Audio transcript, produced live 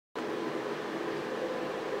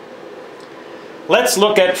Let's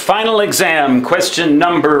look at final exam question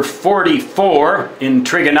number 44 in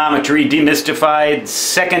Trigonometry Demystified,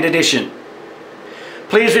 2nd edition.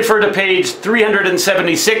 Please refer to page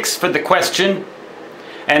 376 for the question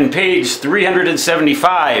and page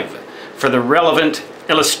 375 for the relevant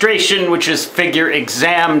illustration, which is figure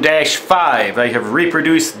exam-5. I have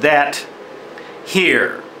reproduced that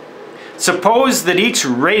here. Suppose that each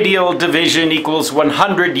radial division equals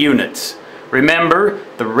 100 units. Remember,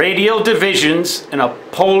 the radial divisions in a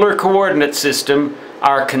polar coordinate system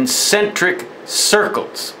are concentric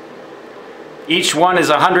circles. Each one is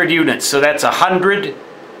 100 units, so that's 100,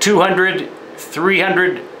 200,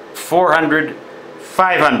 300, 400,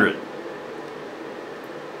 500.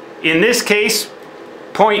 In this case,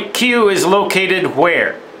 point Q is located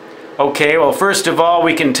where? Okay, well, first of all,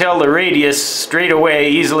 we can tell the radius straight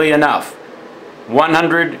away easily enough.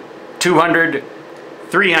 100, 200,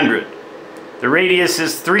 300. The radius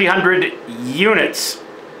is 300 units.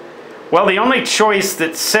 Well, the only choice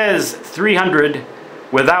that says 300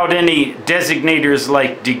 without any designators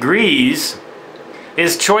like degrees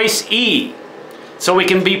is choice E. So we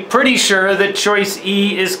can be pretty sure that choice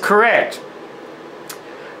E is correct.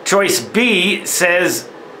 Choice B says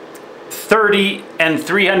 30 and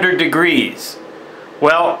 300 degrees.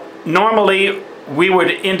 Well, normally we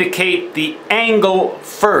would indicate the angle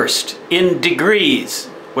first in degrees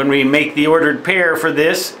when we make the ordered pair for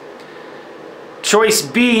this. Choice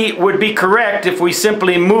B would be correct if we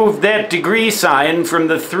simply moved that degree sign from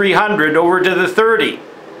the 300 over to the 30.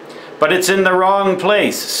 But it's in the wrong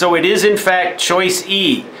place, so it is in fact choice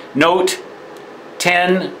E. Note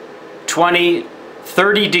 10, 20,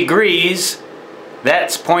 30 degrees.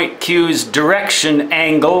 That's point Q's direction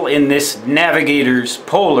angle in this navigator's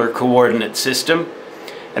polar coordinate system.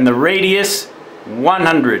 And the radius,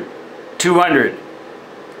 100, 200,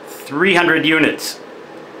 300 units.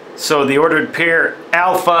 So the ordered pair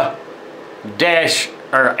alpha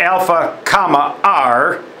comma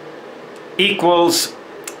R equals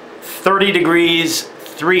 30 degrees,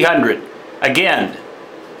 300. Again,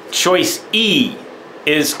 choice E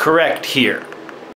is correct here.